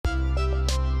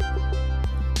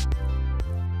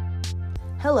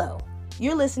Hello,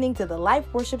 you're listening to the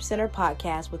Life Worship Center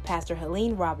podcast with Pastor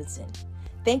Helene Robinson.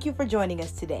 Thank you for joining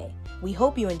us today. We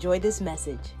hope you enjoyed this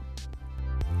message.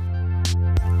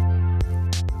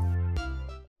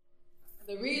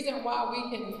 The reason why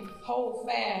we can hold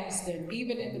fast, and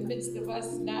even in the midst of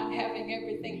us not having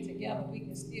everything together, we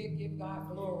can still give God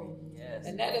glory. Yes.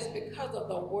 And that is because of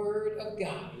the Word of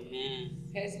God. Amen.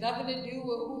 It has nothing to do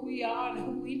with who we are and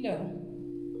who we know.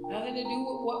 Nothing to do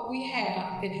with what we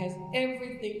have. It has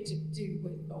everything to do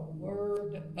with the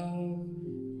Word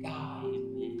of God.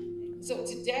 Amen. So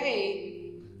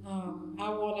today, I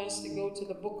want us to go to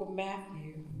the book of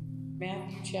Matthew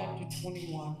chapter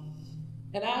 21.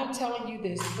 And I'm telling you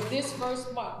this, for this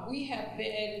first month, we have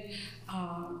been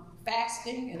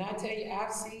fasting, and I tell you,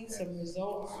 I've seen some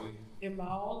results in my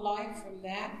own life from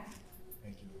that.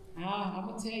 Thank you. I'm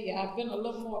going to tell you, I've been a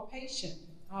little more patient.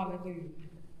 Hallelujah.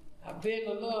 I've been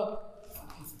a little,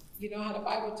 you know how the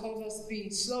Bible tells us to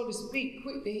be slow to speak,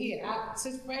 quick to hear.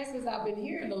 Since Francis, I've been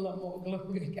hearing a little more,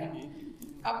 glory to God.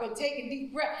 I've been taking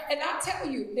deep breath. And I tell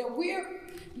you that we're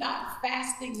not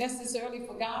fasting necessarily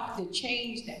for God to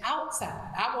change the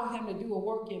outside. I want him to do a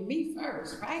work in me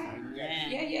first, right?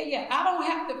 Yeah. I don't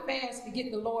have to fast to get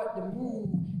the Lord to move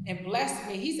and bless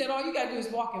me. He said, all you got to do is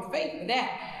walk in faith for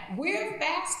that. We're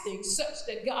fasting such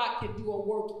that God can do a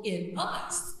work in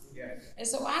us. Yes. And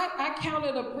so I count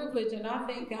it a privilege, and I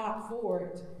thank God for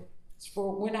it.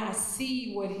 For when I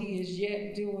see what he is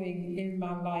yet doing in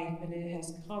my life, and it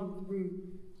has come through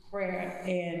prayer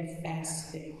and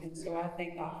fasting. And so I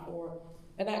thank God for it.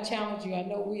 And I challenge you, I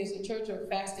know we as a church are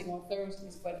fasting on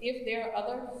Thursdays, but if there are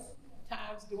other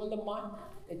times during the month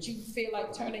that you feel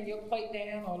like turning your plate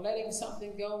down or letting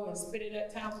something go and spending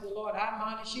that time with the Lord, I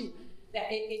admonish you that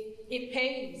it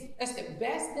pays. That's the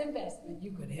best investment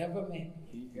you could ever make.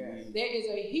 Yes. There is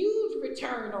a huge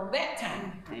return on that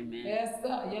time. Amen. Yes,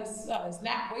 sir. It's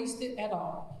not wasted at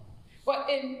all. But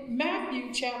in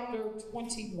Matthew chapter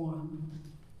 21,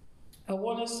 I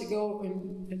want us to go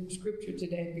in scripture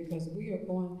today because we are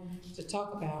going to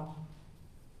talk about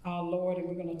our Lord, and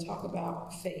we're going to talk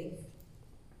about faith.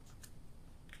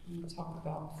 I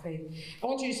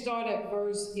want you to start at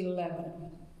verse 11.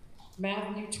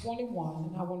 Matthew 21,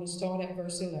 and I want to start at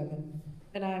verse 11.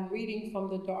 And I'm reading from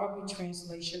the Darby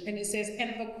translation. And it says,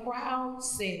 and the crowd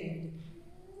said,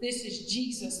 this is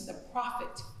Jesus, the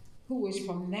prophet, who is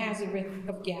from Nazareth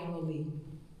of Galilee.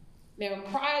 Now,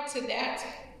 prior to that,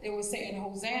 they were saying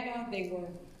Hosanna. They were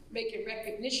making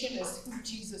recognition as who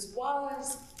Jesus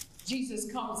was.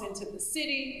 Jesus comes into the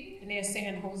city, and they're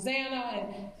saying Hosanna,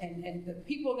 and the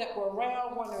people that were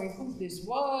around wondering who this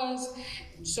was.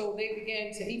 And so they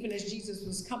began to, even as Jesus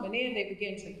was coming in, they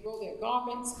began to throw their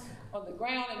garments on the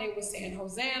ground, and they were saying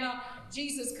Hosanna.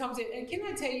 Jesus comes in, and can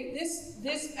I tell you,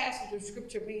 this passage of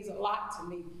scripture means a lot to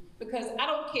me, because I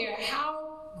don't care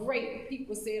how great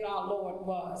people said our Lord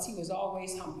was, he was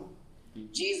always humble.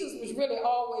 Jesus was really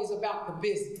always about the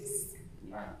business.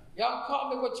 Y'all call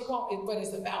me what you want, but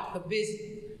it's about the business.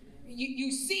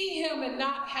 You see him and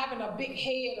not having a big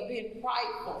head or being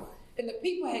prideful. And the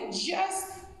people had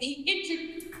he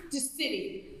entered the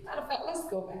city. Matter of fact, let's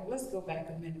go back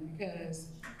a minute, because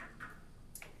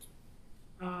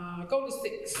go to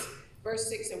 6, verse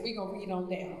 6, and we're going to read on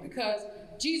down, because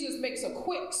Jesus makes a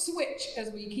quick switch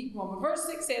as we keep going. Verse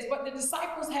 6 says, but the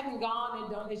disciples, having gone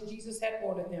and done as Jesus had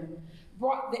ordered them,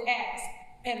 brought the ass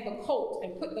and the colt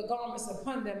and put the garments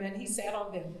upon them, and he sat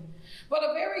on them. But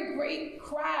a very great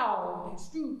crowd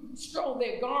strewed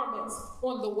their garments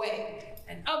on the way,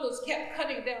 and others kept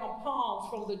cutting down palms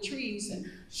from the trees and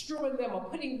strewing them or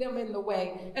putting them in the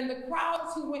way. And the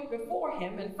crowds who went before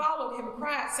him and followed him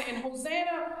cried, saying,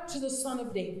 Hosanna to the Son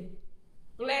of David.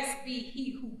 Blessed be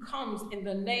he who comes in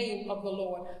the name of the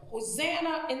Lord.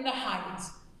 Hosanna in the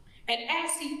highest. And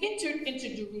as he entered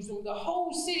into Jerusalem, the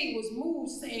whole city was moved,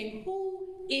 saying, who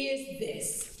is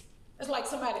this? It's like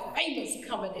somebody famous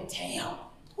coming to town.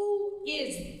 Who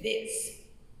is this?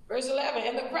 Verse 11,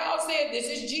 and the crowd said, this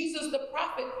is Jesus the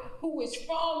prophet, who is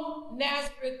from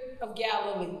Nazareth of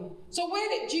Galilee. So where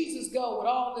did Jesus go with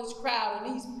all this crowd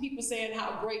and these people saying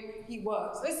how great he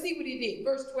was? Let's see what he did.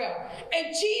 Verse 12,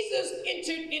 and Jesus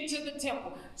entered into the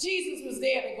temple. Jesus was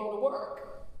there to go to work.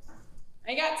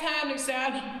 Ain't got time to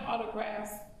sign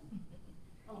autographs.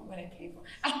 I don't know where that came from.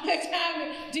 I don't have time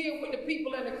to deal with the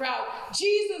people in the crowd.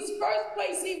 Jesus' first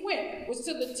place he went was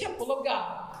to the temple of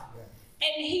God.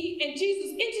 And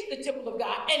Jesus entered the temple of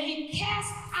God, and he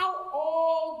cast out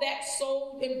all that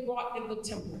sold and bought in the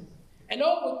temple, and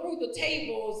overthrew the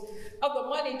tables of the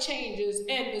money changers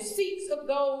and the seats of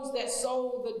those that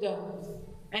sold the doves.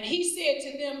 And he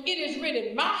said to them, it is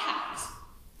written, my house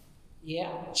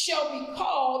shall be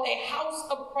called a house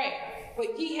of prayer,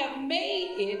 but ye have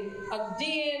made it a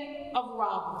den of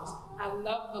robbers. I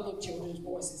love the little children's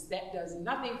voices. That does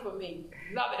nothing for me.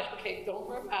 Love it. Okay, don't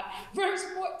worry about it. Verse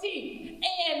 14,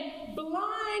 and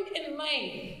blind and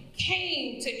lame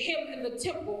came to him in the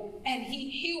temple, and he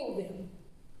healed them.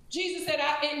 Jesus said,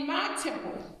 in my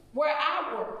temple, where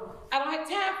I work, I don't have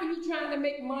time for you trying to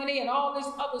make money and all this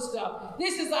other stuff.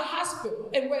 This is a hospital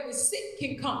and where the sick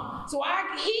can come. So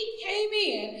he came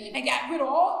in and got rid of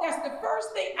all. That's the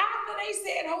first thing after they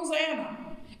said Hosanna.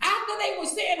 After they were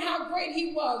saying how great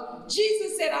he was,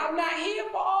 Jesus said, I'm not here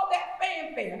for all that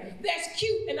fanfare. That's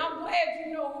cute, and I'm glad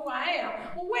you know who I am.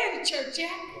 Well, where's the church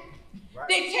at? Right.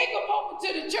 They take him over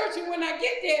to the church, and when I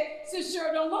get there, says,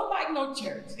 sure, don't look like no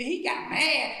church. And he got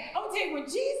mad. I'm going to tell you, when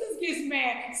Jesus gets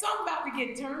mad, something about to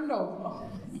get turned over.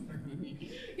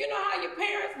 You know how your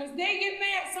parents, when they get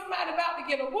mad, somebody about to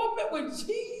get a whooping. When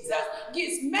Jesus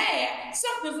gets mad,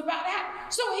 something's about to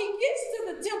happen. So he gets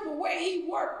to the temple where he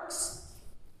works,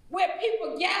 where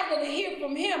people gather to hear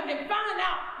from him and find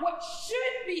out what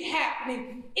should be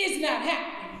happening is not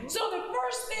happening. So the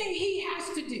first thing he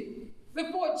has to do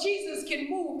before Jesus can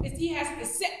move is he has to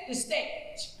set the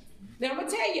stage. Now I'm going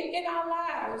to tell you, in our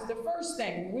lives, the first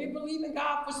thing, we believe in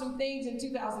God for some things in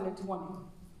 2020.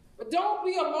 But don't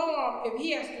be alarmed if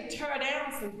he has to tear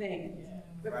down some things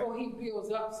before he builds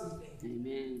up some things.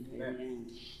 Amen. Amen.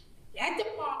 That's the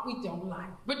part we don't like.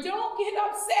 But don't get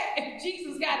upset if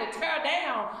Jesus got to tear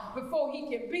down before he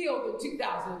can build in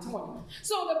 2020.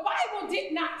 So the Bible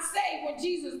did not say when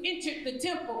Jesus entered the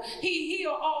temple, he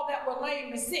healed all that were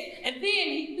lame and sick. And then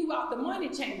he threw out the money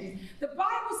changers. The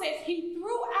Bible says he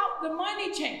threw out the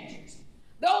money changers,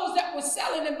 those that were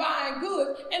selling and buying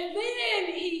goods, and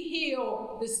then he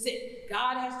healed the sick.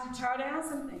 God has to tear down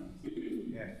some things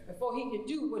before he can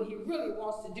do what he really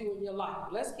wants to do in your life.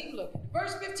 Let's keep looking.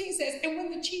 Verse 15 says, and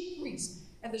when the chief priests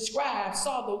and the scribes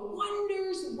saw the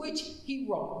wonders which he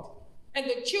wrought, and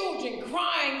the children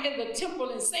crying in the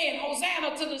temple and saying,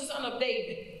 Hosanna to the Son of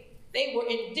David, they were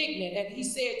indignant. And he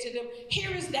said to them,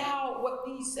 hearest thou what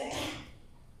these say?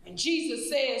 And Jesus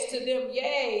says to them,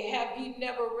 yea, have ye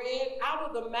never read, out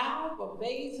of the mouth of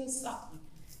babes and sucklings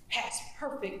has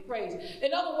perfect praise.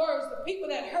 In other words, the people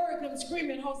that heard them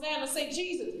screaming Hosanna say,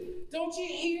 Jesus, don't you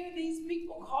hear these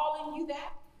people calling you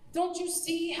that? Don't you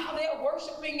see how they're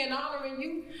worshiping and honoring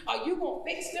you? Are you going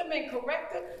to fix them and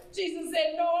correct them? Jesus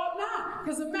said, no, I'm not.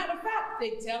 Because as a matter of fact,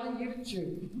 they're telling you the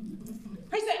truth.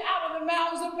 He said, out of the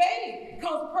mouths of babes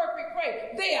comes perfect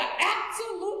praise. They are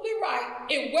absolutely right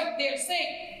in what they're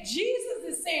saying. Jesus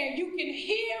is saying you can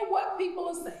hear what people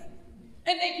are saying.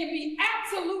 And they can be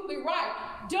absolutely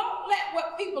right. Don't let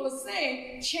what people are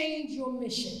saying change your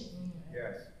mission.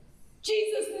 Yes.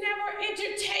 Jesus never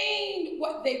entertained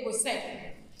what they were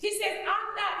saying. He said,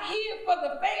 I'm not here for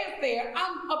the fanfare.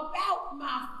 I'm about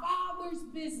my Father's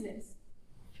business.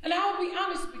 And I'll be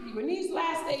honest with you, in these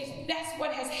last days, that's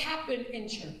what has happened in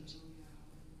church.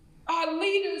 Our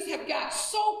leaders have got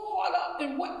so caught up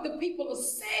in what the people are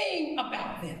saying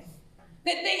about them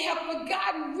that they have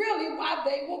forgotten really why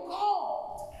they were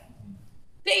called.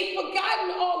 They've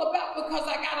forgotten all about, because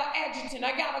I got an adjutant,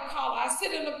 I got a collar, I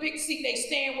sit in a big seat, they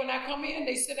stand when I come in,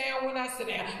 they sit down when I sit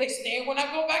down, they stand when I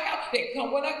go back out, they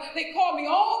come when they call me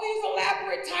all these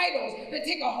elaborate titles that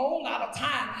take a whole lot of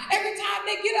time. Every time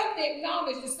they get up, they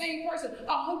acknowledge the same person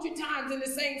 100 times in the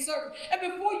same service. And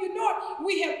before you know it,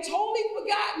 we have totally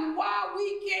forgotten why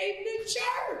we came to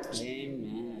church.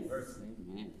 Amen.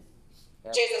 Amen.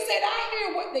 Jesus said, I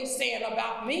hear what they're saying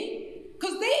about me.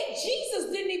 Because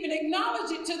Jesus didn't even acknowledge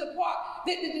it to the part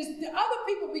that the other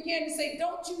people began to say,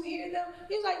 don't you hear them?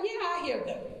 He's like, yeah, I hear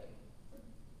them.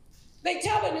 They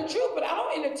telling the truth, but I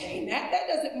don't entertain that. That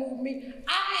doesn't move me.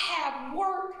 I have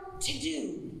work to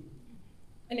do.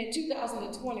 And in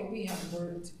 2020, we have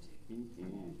work to do.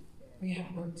 We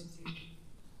have work to do.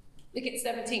 Look at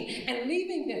 17. And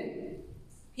leaving them,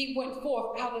 he went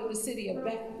forth out of the city of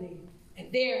Bethany,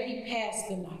 and there he passed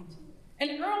the night.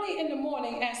 And early in the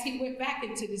morning, as he went back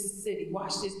into the city,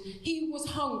 watch this, he was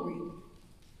hungry.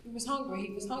 He was hungry.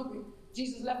 He was hungry.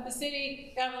 Jesus left the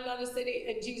city, found another city,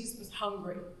 and Jesus was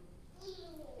hungry.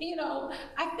 You know,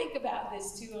 I think about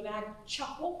this too, and I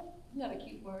chuckle. Not a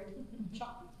cute word,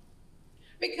 chuckle.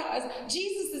 Because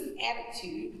Jesus'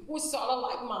 attitude was sort of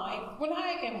like mine when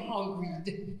I am hungry.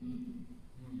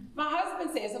 My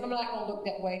husband says, and I'm not going to look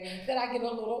that way, that I get a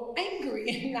little angry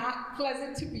and not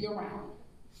pleasant to be around.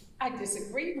 I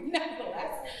disagree, but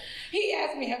nevertheless, he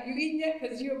asked me, have you eaten yet?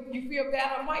 Because you feel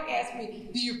better. Mike asked me,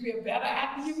 do you feel better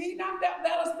after you eat? I felt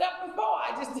better stuff before.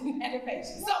 I just didn't have the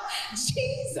patience. So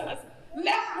Jesus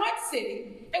left one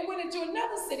city and went into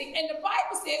another city, and the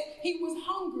Bible says he was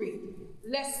hungry.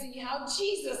 Let's see how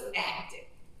Jesus acted.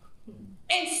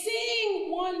 And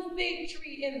seeing one fig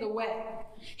tree in the way,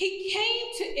 he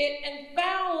came to it and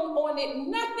found on it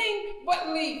nothing but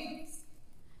leaves.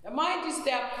 Now mind you,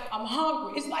 Steph, I'm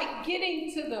hungry. It's like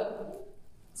getting to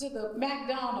the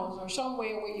McDonald's or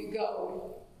somewhere where you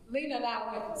go. Lena and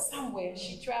I went somewhere.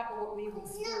 She traveled with me with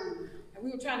school. And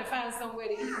we were trying to find somewhere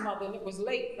to eat, Mother, and it was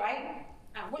late, right?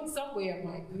 I went somewhere,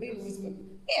 Mike. Lena was with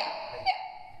me. Yeah.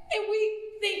 And we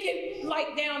thinking,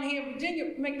 like down here in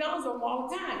Virginia, McDonald's open all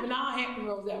the time, and our Hampton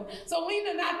Roads out. So Lena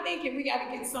and I thinking we got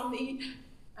to get something to eat.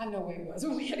 I know where it was.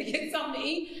 We got to get something to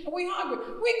eat, and we hungry.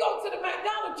 We go to the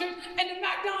McDonald's church, and the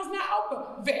McDonald's not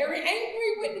open. Very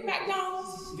angry with the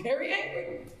McDonald's. Very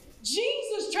angry.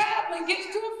 Jesus traveling gets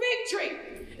to a fig tree.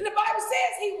 And the Bible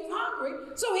says he was hungry,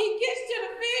 so he gets to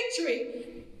the fig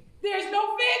tree. There's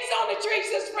no figs on the tree,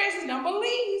 Sister Francis. Now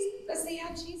believes. Let's see how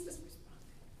Jesus responded.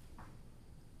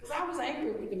 Because I was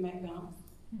angry with the McDonald's.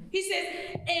 He says,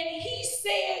 and he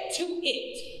said to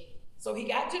it. So he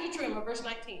got to the tree, verse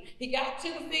 19. He got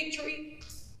to the fig tree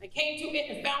and came to it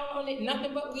and found on it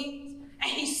nothing but leaves.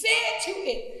 And he said to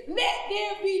it, let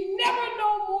there be never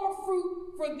no more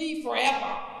fruit for thee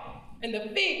forever. And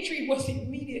the fig tree was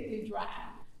immediately dry.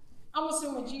 I'm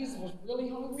assuming Jesus was really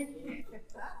hungry.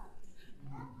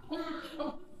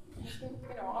 I'm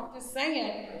just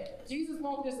saying, Jesus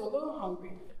wasn't just a little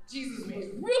hungry. Jesus was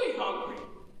really hungry.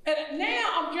 And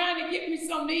now I'm trying to get me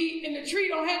something to eat, and the tree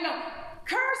don't have nothing.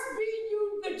 Curse be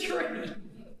you, the tree.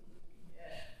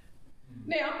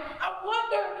 Now, I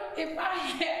wonder if I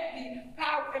had the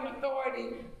power and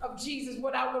authority of Jesus,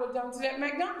 what I would have done to that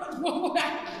McDonald's. What would I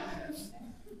have done?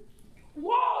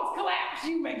 Walls collapse,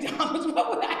 you McDonald's.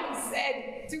 What would I have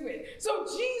said to it? So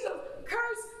Jesus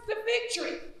cursed the fig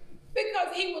tree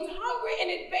because he was hungry and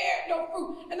it bare no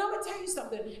fruit. And I'm going to tell you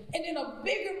something. And in a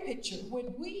bigger picture,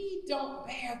 when we don't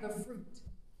bear the fruit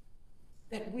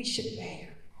that we should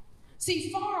bear.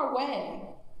 See, far away,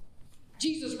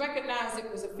 Jesus recognized it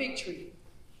was a fig tree.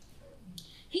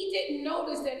 He didn't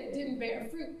notice that it didn't bear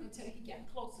fruit until he got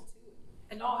closer to it.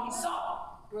 And all he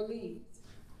saw were leaves.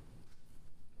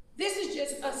 This is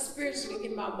just us spiritually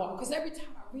in my walk, because every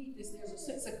time I read this, there's a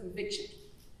sense of conviction.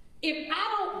 If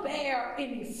I don't bear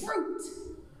any fruit,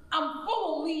 I'm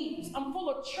full of leaves. I'm full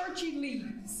of churchy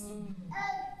leaves.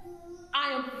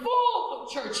 I am full of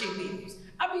churchy leaves.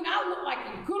 I mean, I look like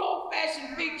a good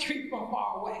old-fashioned fig tree from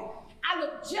far away. I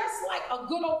look just like a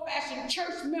good old-fashioned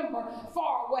church member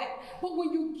far away. But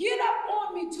when you get up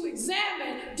on me to examine,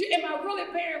 am I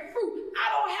really bearing fruit? I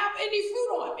don't have any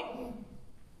fruit on me.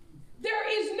 There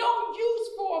is no use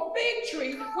for a fig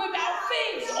tree without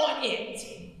figs on it.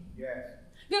 Yes.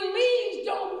 The leaves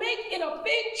don't make it a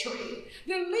fig tree.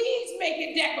 The leaves make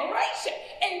it decoration.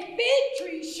 And fig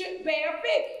trees should bear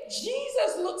fig.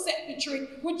 Jesus looks at the tree.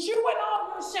 With you and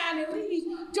all your shiny leaves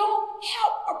don't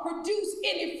help or produce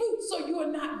any fruit, so you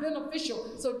are not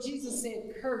beneficial. So Jesus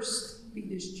said, cursed be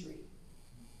this tree.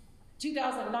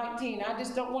 2019, I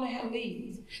just don't want to have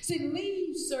leaves. See,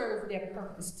 leaves serve their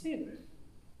purpose too.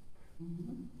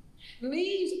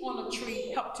 Leaves on a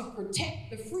tree help to protect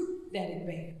the fruit that it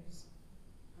bears.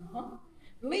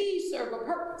 Leaves serve a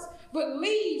purpose, but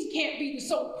leaves can't be the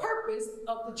sole purpose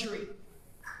of the tree.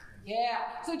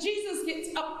 Yeah, so Jesus gets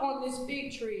up on this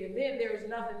fig tree, and then there's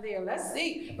nothing there. Let's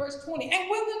see, verse 20. And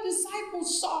when the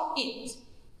disciples saw it,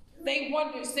 they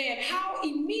wondered, saying, how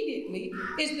immediately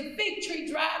is the fig tree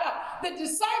dried up? The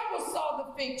disciples saw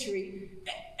the fig tree,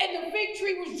 and the fig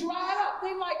tree was dried up.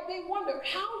 They wondered,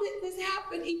 how did this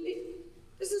happen?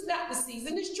 This is not the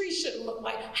season. This tree shouldn't look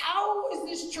like. How is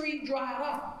this tree dried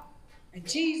up? And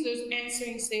Jesus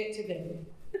answering said to them,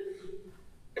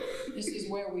 this is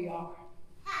where we are.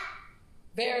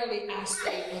 Verily I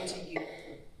say unto you,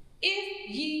 if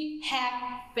ye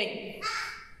have faith,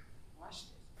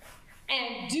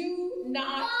 and do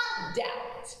not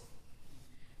doubt,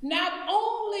 not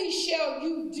only shall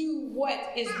you do what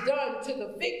is done to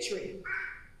the fig tree.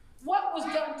 What was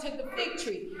done to the fig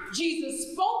tree? Jesus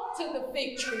spoke to the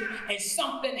fig tree and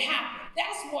something happened.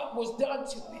 That's what was done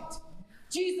to it.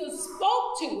 Jesus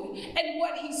spoke to it, and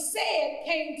what he said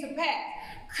came to pass.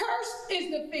 Cursed is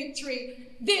the fig tree,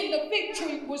 then the fig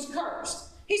tree was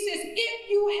cursed. He says, if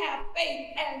you have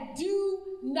faith and do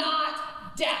not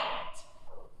doubt.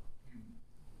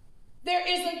 There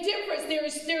is a difference.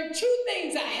 There are two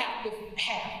things I have to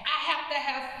have. I have to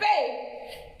have faith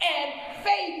and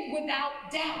faith without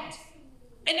doubt.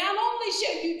 And not only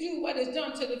shall you do what is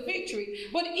done to the fig tree,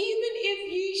 but even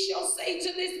if ye shall say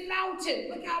to this mountain,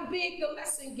 look how big the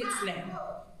lesson gets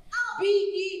now. be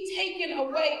ye taken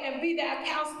away and be thou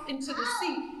cast into the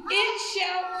sea, it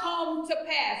shall come to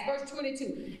pass. Verse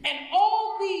 22. And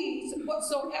all these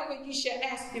whatsoever ye shall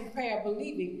ask in prayer,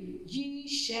 believing, ye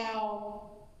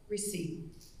shall receive.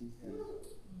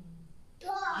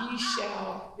 Ye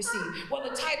shall receive. Well,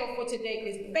 the title for today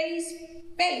is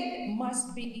Faith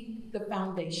must be the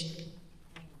foundation.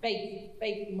 Faith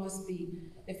must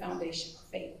be the foundation.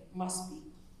 Faith must be.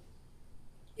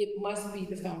 It must be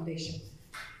the foundation.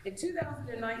 In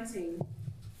 2019,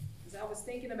 as I was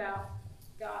thinking about,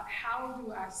 God, how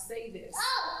do I say this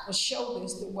or show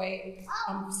this the way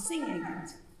I'm singing it?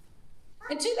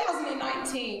 In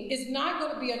 2019, it's not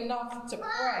going to be enough to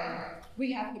pray.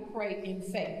 We have to pray in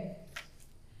faith.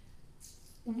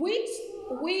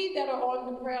 We that are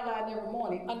on the prayer line every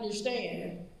morning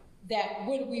understand that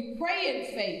when we pray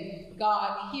in faith,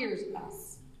 God hears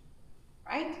us,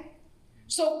 right?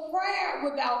 So prayer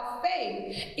without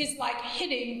faith is like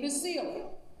hitting the ceiling.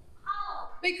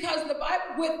 Because the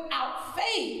Bible, without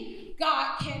faith,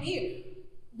 God can't hear.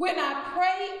 When I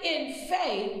pray in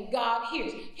faith, God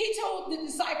hears. He told the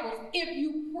disciples, if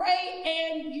you pray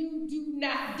and you do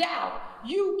not doubt,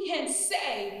 you can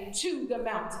say to the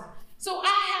mountain. So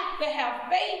I have to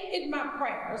have faith in my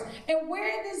prayers. And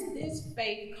where does this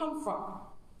faith come from?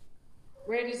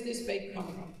 Where does this faith come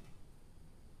from?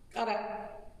 God,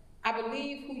 I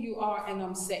believe who you are and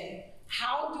I'm saved.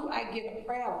 How do I get a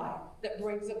prayer life that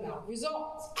brings about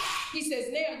results? He says,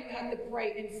 now you have to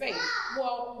pray in faith.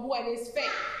 Well, what is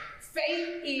faith?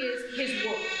 Faith is his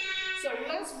word. So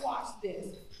let's watch this.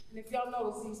 And if y'all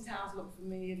notice, these towels look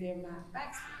familiar, they're my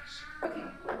backsplash. Okay,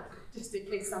 just in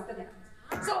case something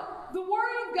happens. So the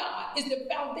word of God is the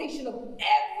foundation of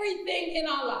everything in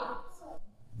our lives.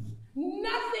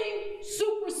 Nothing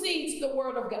supersedes the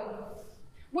word of God.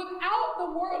 Without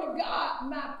the word of God,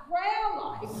 my prayer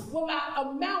life will not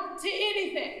amount to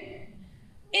anything.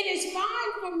 It is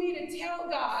fine for me to tell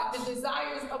God the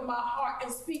desires of my heart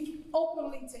and speak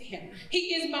openly to him.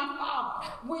 He is my father.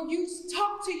 When you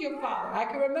talk to your father, I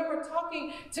can remember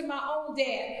talking to my own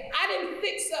dad. I didn't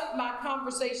fix up my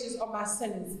conversations or my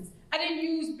sentences. I didn't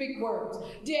use big words.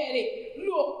 Daddy,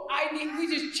 look, we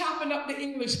just chopping up the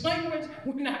English language.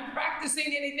 We're not practicing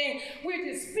anything. We're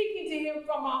just speaking to him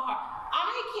from our heart.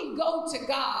 I can go to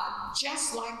God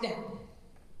just like that.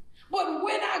 But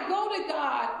when I go to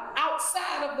God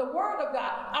outside of the word of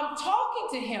God, I'm talking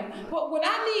to him. But when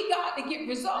I need God to get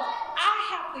results, I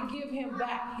have to give him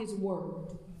back his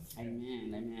word.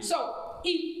 Amen. Amen. So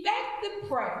effective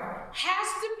prayer has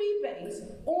to be based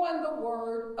on the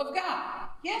word of God.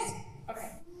 Yes?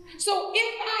 Okay. So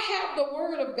if I have the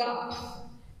word of God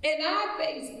and I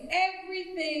base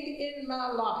everything in my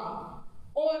life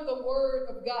on the word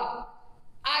of God,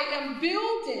 I am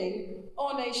building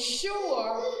on a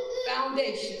sure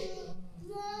foundation.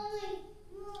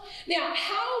 Now,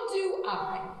 how do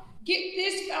I get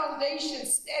this foundation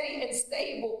steady and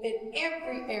stable in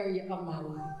every area of my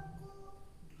life?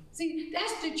 See,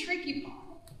 that's the tricky part.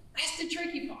 That's the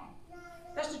tricky part.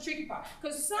 That's the tricky part.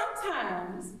 Because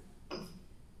sometimes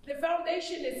the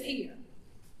foundation is here.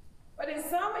 But in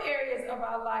some areas of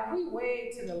our life, we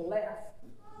way to the left.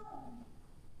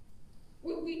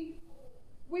 We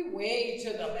way to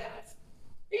the left.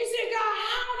 You say, God,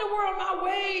 how in the world am I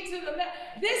way to the left?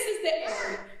 This is the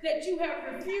area that you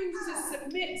have refused to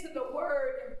submit to the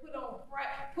word and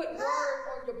put word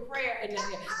on your prayer in that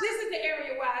area. This is the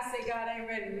area where I say, God, I ain't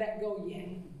ready to let go yet.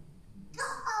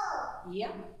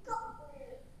 Yeah.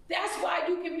 That's why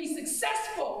you can be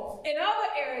successful in other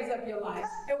areas of your life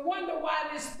and wonder why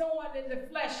this thorn in the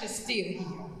flesh is still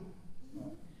here.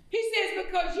 He says,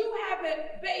 because you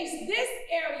haven't based this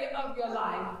area of your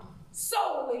life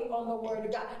solely on the word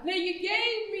of God. Now, you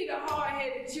gave me the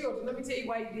hard-headed children. Let me tell you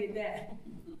why you did that.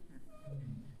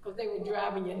 Because they were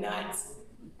driving you nuts.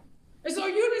 And so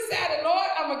you decided, Lord,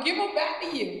 I'm going to give them back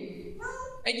to you.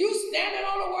 And you standing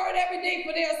on the word every day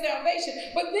for their salvation.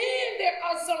 But then there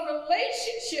are some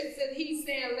relationships that he's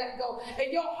saying let go.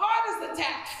 And your heart is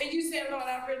attacked. And you saying, Lord,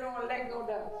 I really don't want to let go of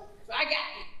them. So I got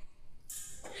you.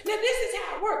 Now, this is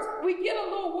how it works. We get a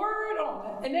little word on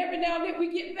it, and every now and then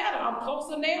we get better. I'm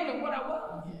closer now than what I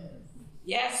was.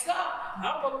 Yes, sir.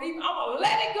 I'm going to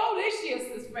let it go this year,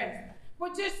 Sister Francis.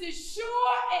 But just as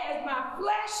sure as my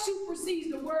flesh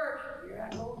supersedes the word, here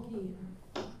I go again.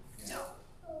 No,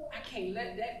 I can't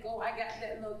let that go. I got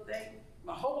that little thing.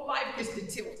 My whole life is the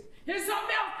tilt. Here's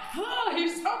something else.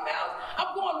 Here's something else.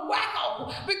 I'm going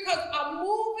wacko because I'm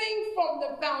moving from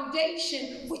the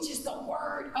foundation, which is the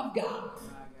word of God.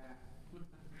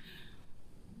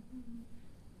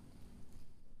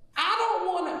 I don't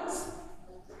want us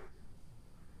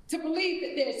to believe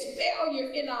believe there's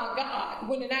failure in our God,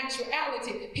 when in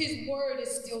actuality, his word is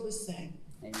still the same.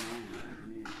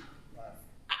 Amen.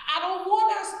 I don't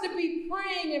want us to be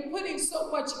praying and putting so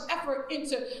much effort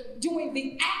into doing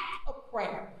the act of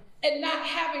prayer and not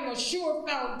having a sure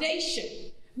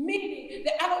foundation. Meaning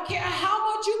that I don't care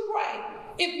how much you pray.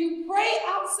 If you pray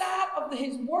outside of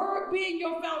his word being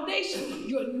your foundation,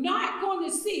 you're not going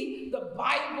to see the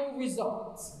Bible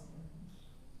results.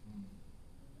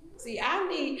 See,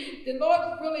 the Lord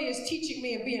really is teaching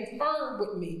me and being firm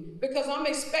with me because I'm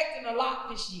expecting a lot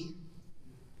this year.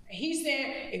 And he's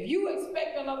saying, if you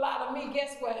expecting a lot of me,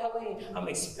 guess what, Helene? I'm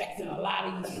expecting a lot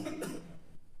of you.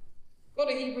 Go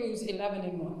to Hebrews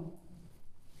 11:1.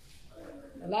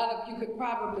 A lot of you could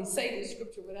probably say the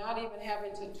scripture without even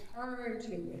having to turn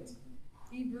to it.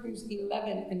 Hebrews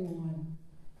 11:1.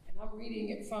 And I'm reading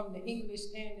it from the English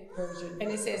Standard Version.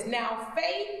 And it says, now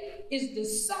faith is the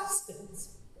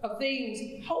substance of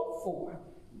things hoped for,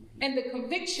 and the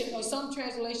conviction, or some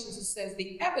translations it says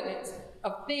the evidence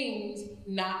of things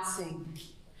not seen.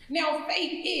 Now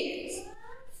faith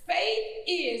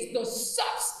is the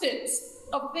substance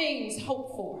of things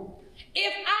hoped for.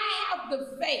 If I have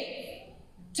the faith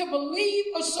to believe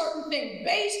a certain thing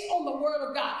based on the word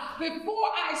of God,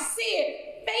 before I see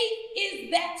it, faith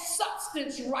is that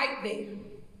substance right there.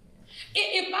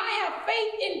 If I have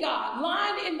faith in God,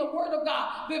 lying in the word of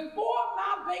God, before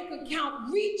my bank account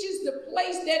reaches the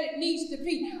place that it needs to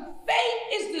be, faith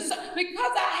is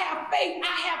because I have faith,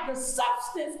 I have the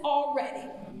substance already.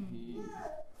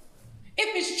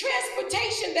 If it's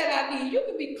transportation that I need, you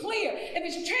can be clear. If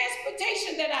it's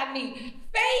transportation that I need,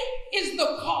 faith is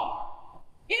the car.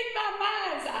 In my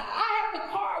mind's eye, I have the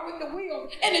car with the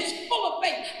wheels, and it's full of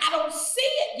faith. I don't see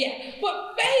it yet,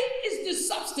 but faith is the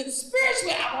substance.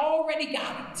 Spiritually, I've already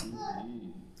got it.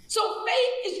 So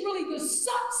faith is really the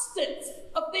substance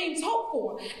of things hoped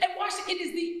for. And watch it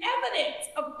is the evidence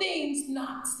of things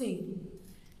not seen.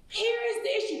 Here is the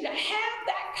issue. To have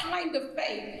that kind of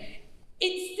faith,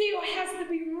 it still has to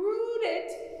be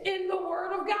rooted in the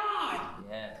Word of God.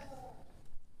 Yes.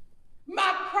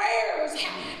 My prayers,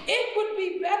 it would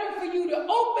be better for you to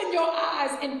open your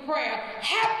eyes in prayer,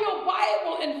 have your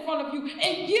Bible in front of you,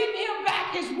 and give him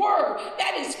back his word.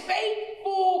 That is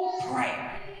faithful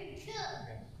prayer.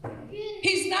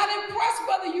 He's not impressed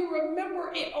whether you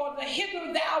remember it or the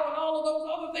hither thou and all of those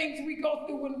other things we go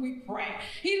through when we pray.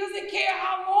 He doesn't care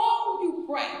how long you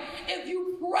pray. If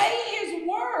you pray his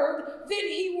word, then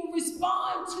he will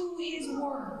respond to his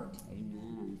word.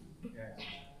 Amen.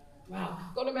 Wow.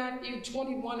 Go to Matthew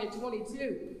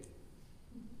 21:22.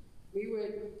 We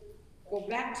would go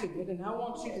back to it, and I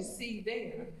want you to see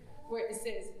there where it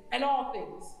says, and all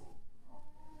things.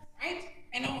 Right?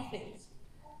 And all things.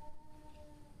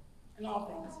 And all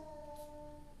things.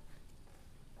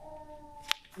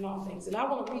 And all things. And I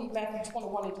want to read Matthew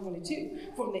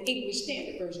 21:22 from the English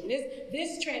Standard Version.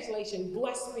 This translation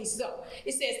blessed me so.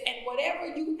 It says, and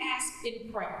whatever you ask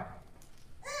in prayer.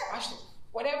 Watch this.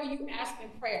 Whatever you ask in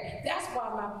prayer. That's why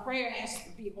my prayer has to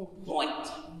be on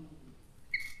point.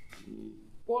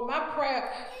 Well, my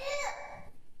prayer,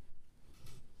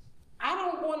 I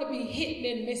don't want to be hitting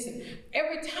and missing.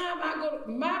 Every time I go to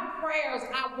my prayers,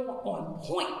 I want on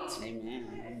point.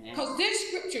 Amen. Because this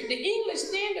scripture, the English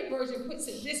Standard Version puts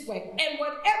it this way, and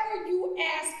whatever you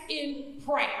ask in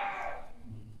prayer,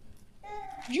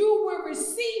 you will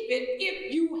receive it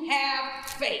if you have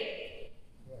faith.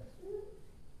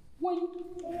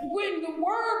 When the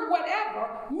word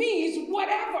whatever means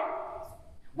whatever.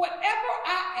 Whatever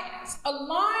I ask,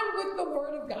 align with the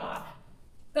word of God,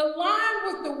 align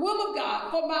with the will of God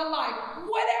for my life.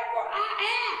 Whatever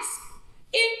I ask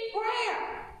in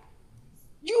prayer,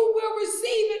 you will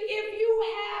receive it if you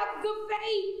have the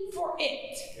faith for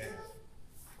it.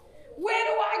 Where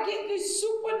do I get this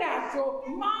supernatural,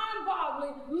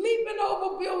 mind-boggling, leaping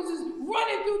over buildings,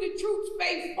 running through the troops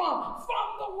faith from?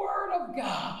 From the word of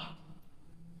God.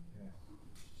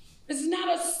 It's not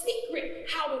a secret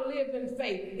how to live in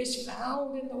faith. It's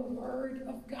found in the word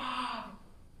of God.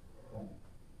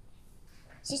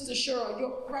 Sister Cheryl,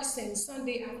 you're pressing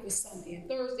Sunday after Sunday and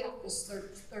Thursday after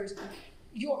Thursday.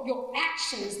 Your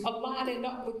actions are lining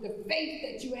up with the faith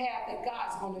that you have that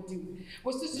God's going to do.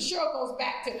 Well, Sister Cheryl goes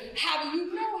back to, how do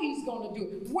you know he's going to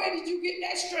do it? Where did you get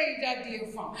that strange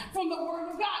idea from? From the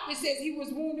word of God that says he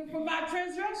was wounded for my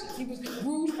transgressions. He was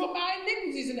bruised for my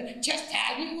iniquities. And the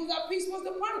chastisement was our peace was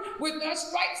the punishment. With our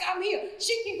stripes I'm healed.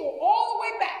 She can go all the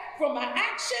way back from my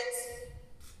actions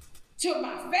to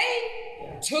my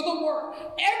faith to the word.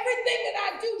 Everything that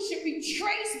I do should be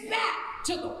traced back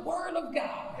to the word of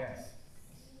God. Yes.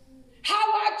 How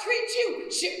I treat treat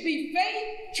you should be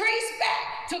traced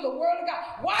back to the word of God.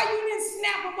 Why you didn't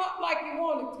snap him up like you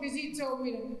wanted? Because he told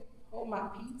me to hold my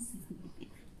peace.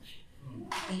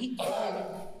 And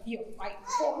he'll fight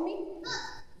for me.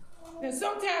 And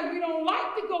sometimes we don't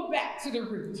like to go back to the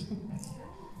root.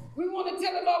 We want to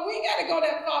tell the Lord, we ain't got to go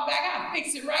that far back. I'll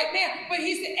fix it right now. But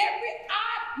he said,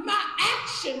 my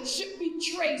action should be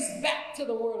traced back to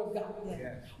the word of God.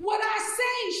 Yeah. What I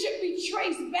say should be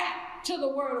traced back to the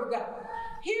word of God.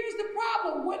 Here's the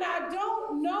problem. When I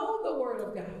don't know the word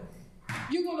of God,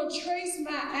 you're going to trace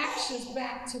my actions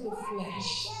back to the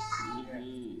flesh.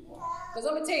 Because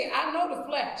I'm going to tell you, I know the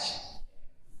flesh.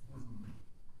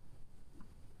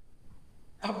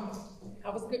 I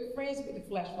was good friends with the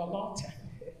flesh for a long time.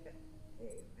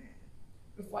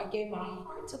 Before I gave my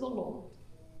heart to the Lord.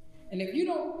 And if you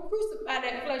don't crucify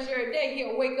that flesh every day,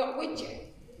 he'll wake up with you.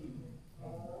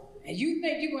 And you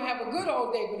think you're going to have a good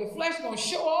old day, but the flesh is going to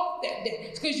show off that day.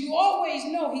 It's because you always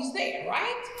know he's there,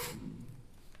 right?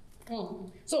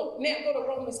 So now go to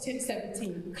Romans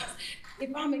 10:17. Because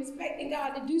if I'm expecting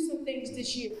God to do some things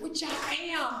this year, which I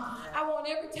am, I want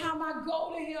every time I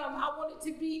go to him, I want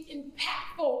it to be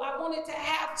impactful. I want it to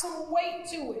have some weight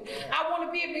to it. I want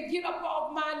to be able to get up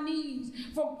off my knees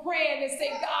from praying and say,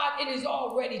 God, it is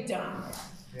already done.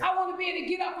 I want to be able to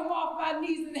get up from off my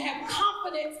knees and have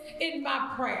confidence in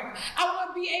my prayer. I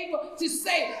want to be able to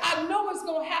say, I know it's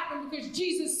going to happen because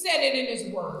Jesus said it in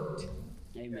his word.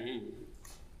 Amen.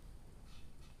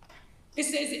 It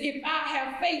says, if I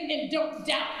have faith and don't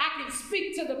doubt, I can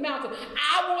speak to the mountain.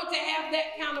 I want to have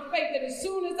that kind of faith that as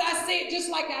soon as I say it, just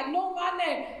like I know my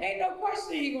name, ain't no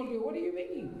question he's going to do it. What do you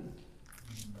mean?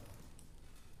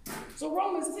 So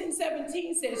Romans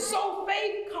 10:17 says, so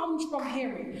faith comes from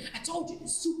hearing. I told you,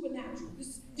 it's supernatural,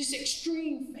 this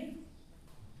extreme faith.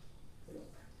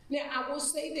 Now, I will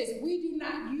say this. We do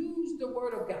not use the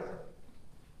word of God.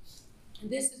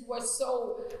 This is what's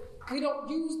so, we don't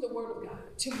use the word of God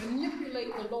to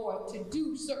manipulate the Lord to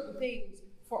do certain things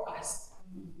for us.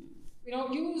 We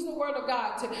don't use the word of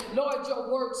God to, Lord,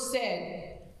 your word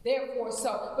said, therefore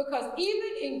so. Because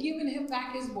even in giving him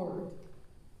back his word,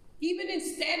 even in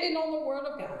standing on the word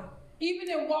of God, even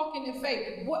in walking in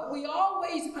faith, what we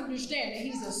always understand that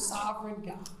he's a sovereign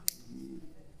God.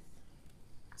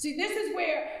 See, this is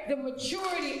where the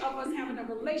maturity of us having a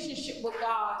relationship with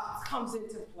God comes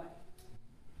into play.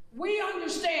 We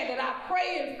understand that I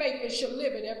pray in faith and shall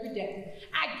live it every day.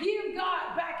 I give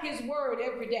God back his word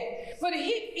every day. But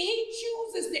he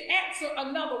chooses to answer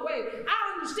another way.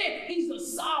 I understand he's a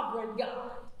sovereign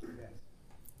God.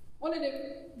 One of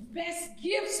the best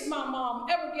gifts my mom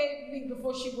ever gave me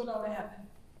before she went on to heaven.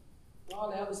 All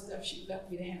the other stuff she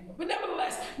left me to handle. But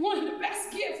nevertheless, one of the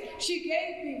best gifts she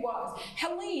gave me was,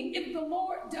 Helene, if the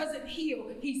Lord doesn't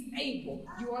heal, he's able.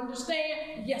 You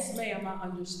understand? Yes, ma'am, I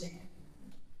understand.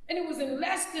 And it was in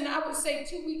less than, I would say,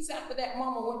 2 weeks after that,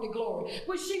 Mama went to glory.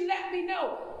 But she let me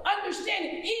know,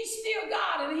 understanding, he's still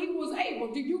God and he was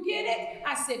able. Do you get it?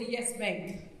 I said, yes,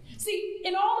 ma'am. See,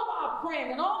 in all of our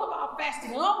praying and all of our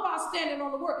fasting and all of our standing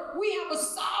on the word, we have a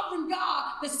sovereign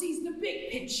God that sees the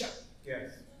big picture.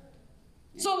 Yes.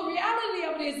 So the reality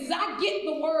of it is I get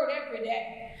the word every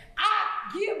day.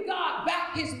 I give God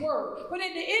back his word. But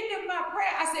at the end of my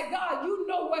prayer, I said, God, you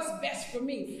know what's best for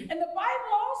me. And the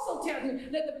Bible also tells me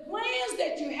that the plans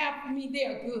that you have for me,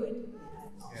 they're good.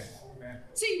 Yes. Amen.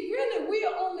 See, really, we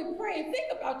are only praying.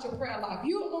 Think about your prayer life.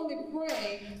 You're only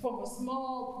praying from a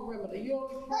small perimeter. You're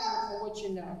only praying for what you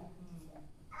know.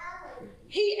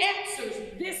 He answers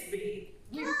this big.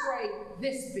 We pray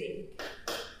this big.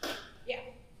 Yeah.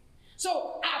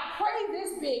 So I pray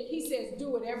this big. He says,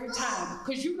 do it every time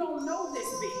because you don't know this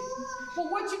big.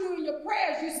 But what you do in your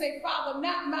prayers, you say, Father,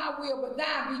 not my will, but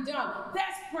thine be done.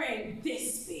 That's praying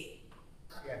this big.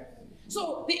 Yes.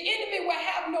 So the enemy will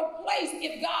have no place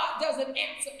if God doesn't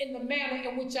answer in the manner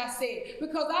in which I said.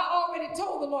 Because I already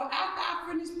told the Lord, after I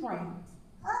finish praying,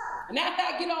 and after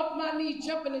I get off my knees,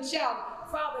 jumping and shouting,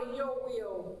 Father, your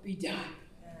will be done.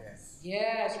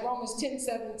 Yes, Romans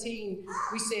 10:17,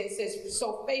 we say, it says,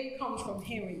 so faith comes from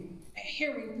hearing, and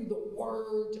hearing through the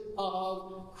word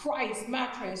of Christ, my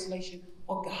translation,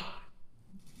 or God.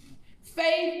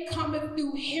 Faith cometh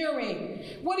through hearing.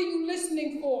 What are you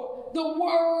listening for? The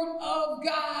word of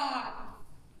God.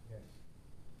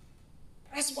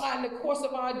 That's why in the course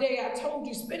of our day, I told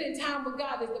you, spending time with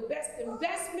God is the best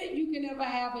investment you can ever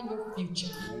have in your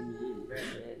future.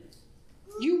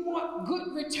 You want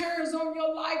good returns on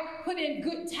your life? Put in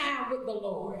good time with the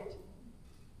Lord.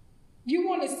 You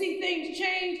want to see things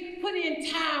change? Put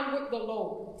in time with the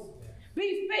Lord.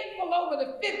 Be faithful over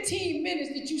the 15 minutes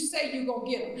that you say you're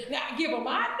going to get them. Now, give them.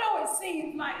 I know it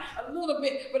seems like a little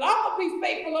bit, but I'm going to be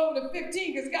faithful over the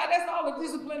 15 because, God, that's all the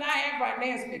discipline I have right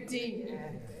now is 15.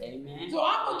 Amen. So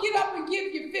I'm going to get up and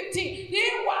give you 15.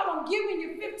 Then while I'm giving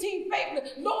you 15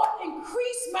 faithfully, Lord,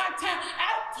 increase my time.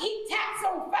 He taps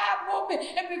on 5 more minutes.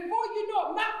 And before you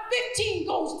know it, my 15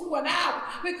 goes to an hour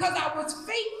because I was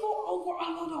faithful over a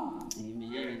little.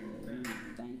 Amen.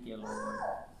 Thank you, Lord.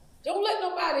 Don't let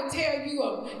nobody tell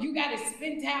you you got to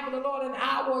spend time with the Lord an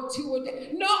hour or 2 a day.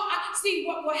 No, see,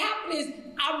 what will happen is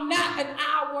I'm not an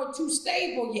hour or 2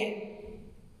 stable yet.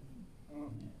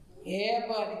 Yeah,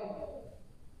 buddy.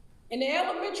 In the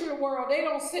elementary world, they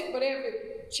don't sit with every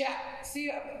child. See,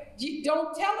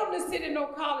 don't tell them to sit in no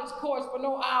college course for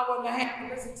no hour and a half and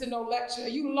listen to no lecture.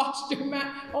 You lost your mind.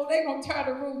 Oh, they're going to tear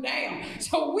the room down.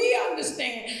 So we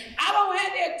understand. I don't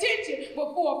have their attention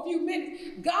but for a few minutes.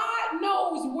 God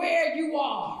knows where you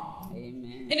are.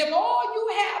 Amen. And if all you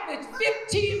have is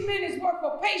 15 minutes worth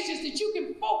of patience that you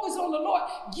can focus on the Lord,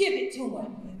 give it to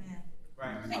him.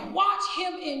 Right. And watch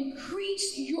him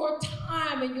increase your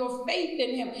time and your faith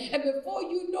in him. And before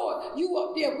you know it, you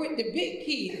up there with the big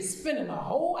kids spending a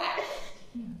whole hour.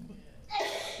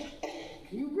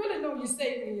 You really know you're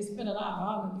saving when you spend an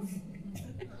hour.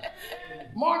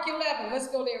 Mark 11, let's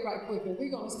go there right quick. And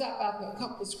we're going to stop after a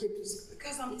couple of scriptures.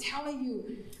 Because I'm telling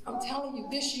you,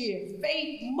 this year,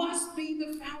 faith must be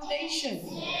the foundation.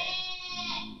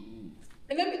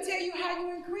 And let me tell you how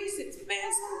you increase it.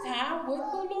 Spend some time with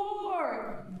the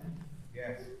Lord.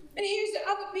 Yes. And here's the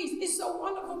other piece. It's so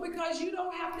wonderful because you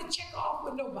don't have to check off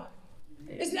with nobody.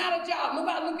 It's not a job.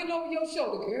 Nobody looking over your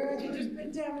shoulder. Girl, you just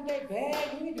spend time today.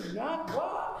 Bad. You do not.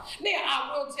 What? Now,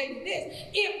 I will tell you this.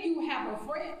 If you have a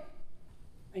friend,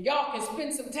 and y'all can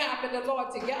spend some time in the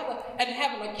Lord together and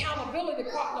have an accountability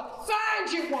partner,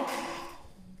 find you one.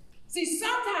 See,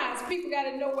 sometimes people got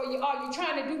to know where you are. You're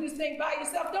trying to do this thing by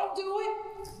yourself. Don't do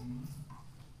it.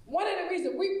 One of the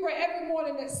reasons we pray every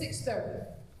morning at 6:30.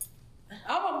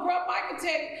 I'm going to grab Mike and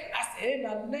tell you. I said, in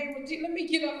the name of Jesus, let me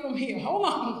get up from here. Hold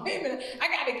on, wait a minute. I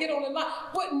got to get on the line.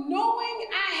 But knowing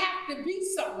I have to be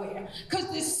somewhere because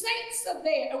the saints are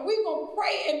there and we're going to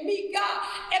pray and meet God.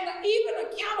 And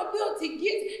even accountability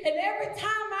gets, and every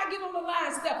time I get on the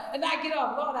line stuff and I get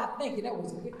up, Lord, I thank you. That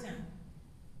was a good time.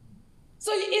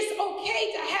 So it's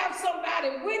okay to have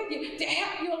somebody with you to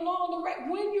help you along the way.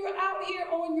 When you're out here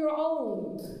on your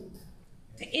own,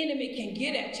 the enemy can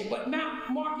get at you. But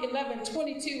Mark 11,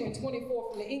 22 and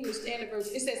 24 from the English Standard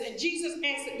Version, it says, and Jesus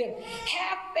answered them,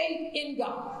 have faith in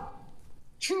God.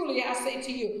 Truly I say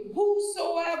to you,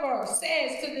 whosoever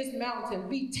says to this mountain,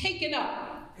 be taken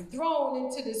up and thrown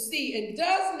into the sea, and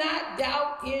does not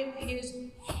doubt in his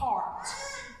heart.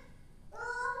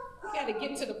 You got to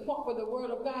get to the point where the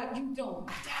word of God, you don't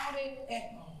doubt it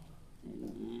at all.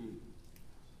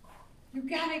 You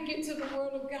got to get to the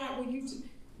word of God where you,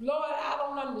 Lord, I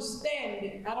don't understand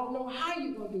it. I don't know how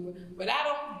you're going to do it, but I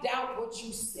don't doubt what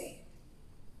you said.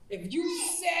 If you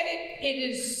said it, it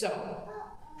is so.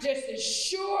 Just as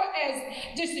sure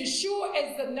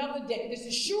as another day, just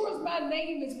as sure as my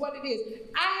name is what it is,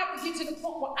 I have to get to the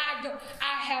point where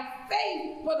I have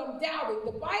faith, but I'm doubting.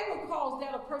 The Bible calls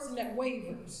that a person that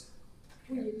wavers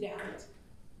when you doubt.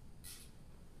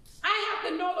 I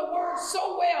have to know the word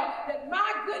so well that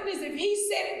my goodness, if he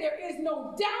said it, there is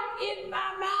no doubt in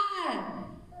my mind.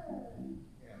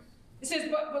 It says,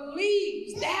 but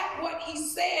believes that what he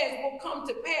says will come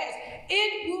to pass.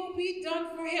 It will be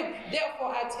done for him.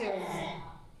 Therefore, I tell you,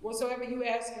 whatsoever you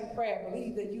ask in prayer,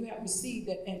 believe that you have received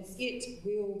it, and it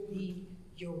will be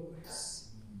yours.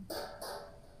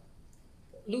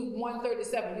 Luke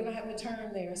 1:37, you don't have to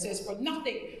turn there. It says, for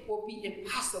nothing will be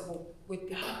impossible with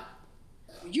God.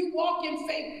 When you walk in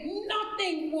faith,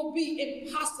 nothing will be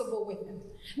impossible with him.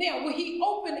 Now, will he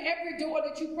open every door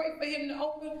that you pray for him to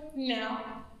open? No.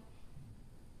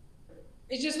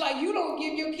 It's just like you don't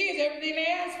give your kids everything they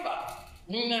ask for.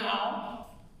 No.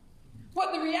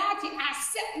 But the reality, I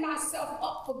set myself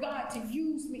up for God to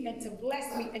use me and to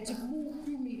bless me and to move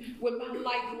through me when my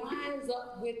life lines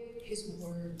up with his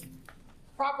word.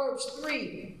 Proverbs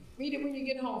 3, read it when you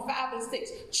get home, 5 and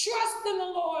 6. Trust in the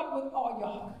Lord with all your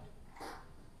heart.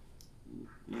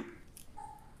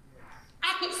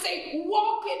 I could say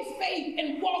walk in faith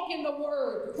and walk in the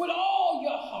word with all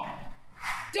your heart.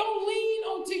 Don't lean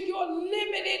onto your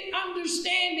limited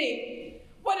understanding,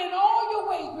 but in all your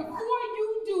ways, before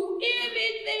you do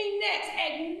anything next,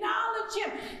 acknowledge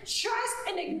him. Trust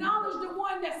and acknowledge the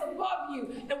one that's above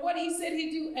you and what he said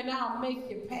he'd do, and I'll make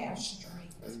your path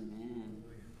straight. Amen.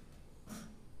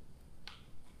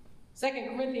 2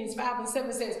 Corinthians 5 and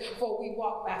 7 says, for we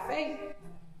walk by faith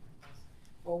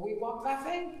For we walk by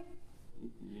faith.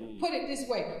 Put it this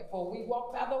way, for we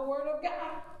walk by the word of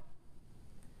God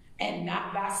and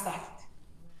not by sight.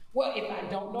 Well, if I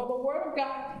don't know the word of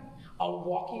God, I'm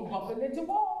walking, bumping into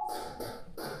walls.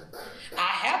 I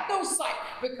have no sight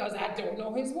because I don't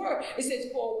know his word. It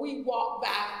says, for we walk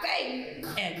by faith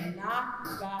and not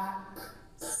by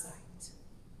sight.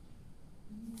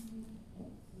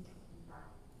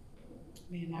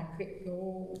 Man, I could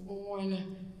go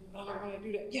on. I don't want to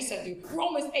do that. Yes, I do.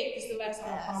 Romans 8 is the last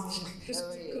time I promise you. Just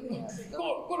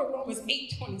go to Romans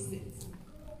 8:26.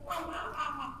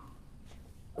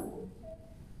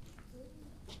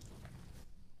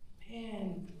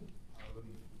 Man,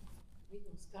 we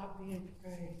gonna stop being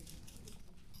afraid.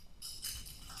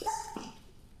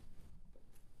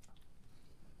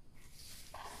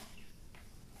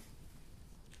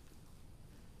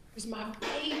 Because my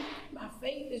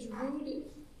faith is rooted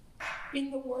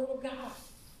in the Word of God.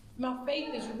 My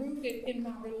faith is rooted in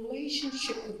my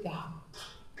relationship with God.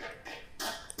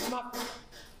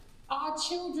 Our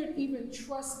children even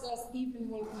trust us even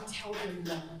when we tell them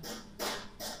no.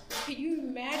 Can you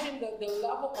imagine the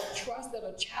level of trust that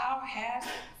a child has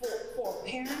for a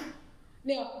parent?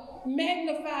 Now,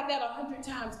 magnify that 100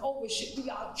 times over should be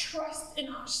our trust in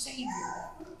our Savior.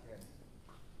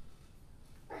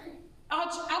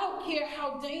 I don't care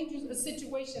how dangerous a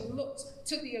situation looks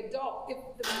to the adult. If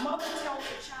the mother tells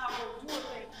the child to do a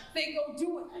thing, they go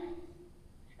do it.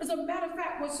 As a matter of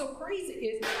fact, what's so crazy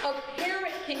is a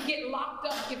parent can get locked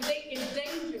up if they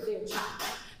endanger their child.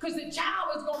 Because the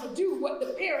child is going to do what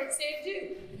the parent said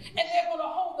do. And they're going to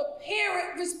hold the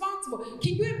parent responsible.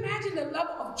 Can you imagine the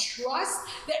level of trust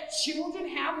that children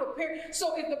have with parents?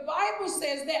 So if the Bible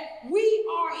says that we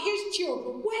are his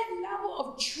children, what level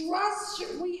of trust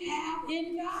should we have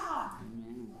in God?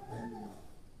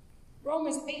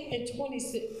 Romans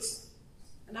 8:26.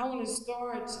 And I want to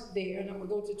start there, and I'm going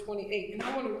to go to 28. And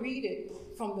I want to read it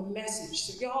from the Message.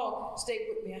 So y'all stay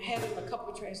with me. I have it in a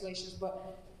couple of translations,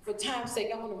 but for time's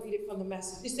sake, I want to read it from the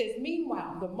Message. It says,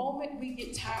 meanwhile, the moment we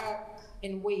get tired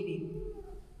and waiting,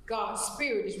 God's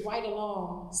Spirit is right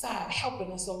alongside,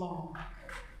 helping us along.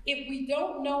 If we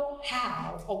don't know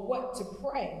how or what to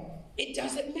pray, it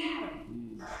doesn't matter.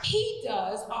 He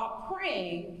does our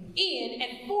praying in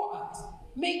and for us,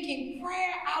 making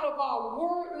prayer out of our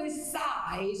wordless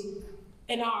sighs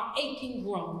and our aching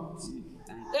groans.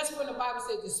 That's when the Bible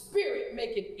says the Spirit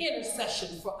making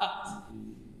intercession for us.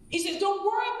 He says, don't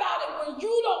worry about it when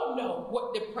you don't know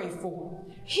what to pray for.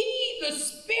 He, the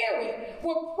Spirit,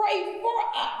 will pray for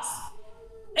us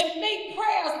and make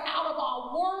prayers out of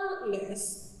our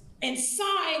wordless and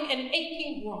sighing and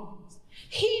aching groans.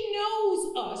 He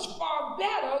knows us far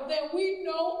better than we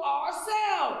know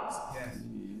ourselves. Yes.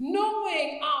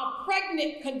 Knowing our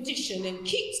pregnant condition and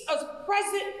keeps us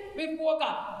present before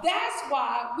God. That's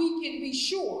why we can be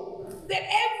sure that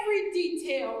every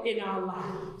detail in our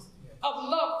lives of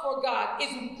love for God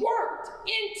is worked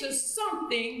into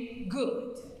something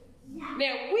good.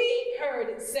 Now, we've heard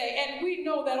it say, and we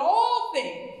know that all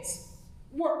things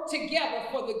work together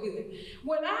for the good.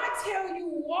 When I tell you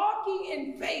walking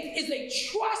in faith is a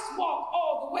trust walk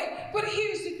all the way, but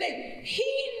here's the thing,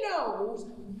 he knows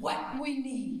what we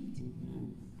need.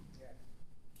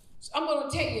 So I'm going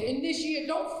to tell you, in this year,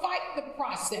 don't fight the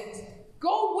process.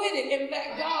 Go with it and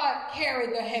let God carry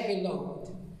the heavy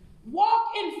load.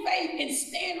 Walk in faith and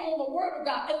stand on the word of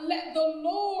God and let the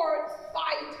Lord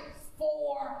fight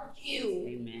for you.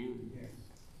 Amen.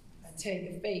 I tell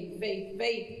you,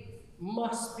 faith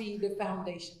must be the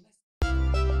foundation.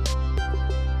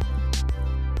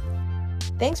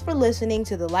 Thanks for listening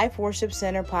to the Life Worship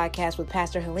Center podcast with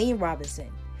Pastor Helene Robinson.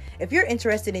 If you're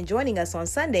interested in joining us on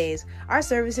Sundays, our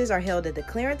services are held at the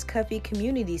Clarence Cuffey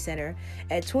Community Center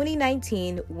at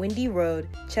 2019 Windy Road,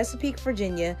 Chesapeake,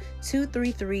 Virginia,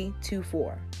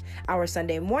 23324. Our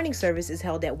Sunday morning service is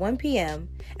held at 1 p.m.,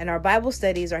 and our Bible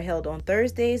studies are held on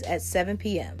Thursdays at 7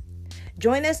 p.m.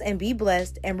 Join us and be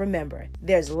blessed, and remember,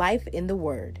 there's life in the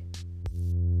Word.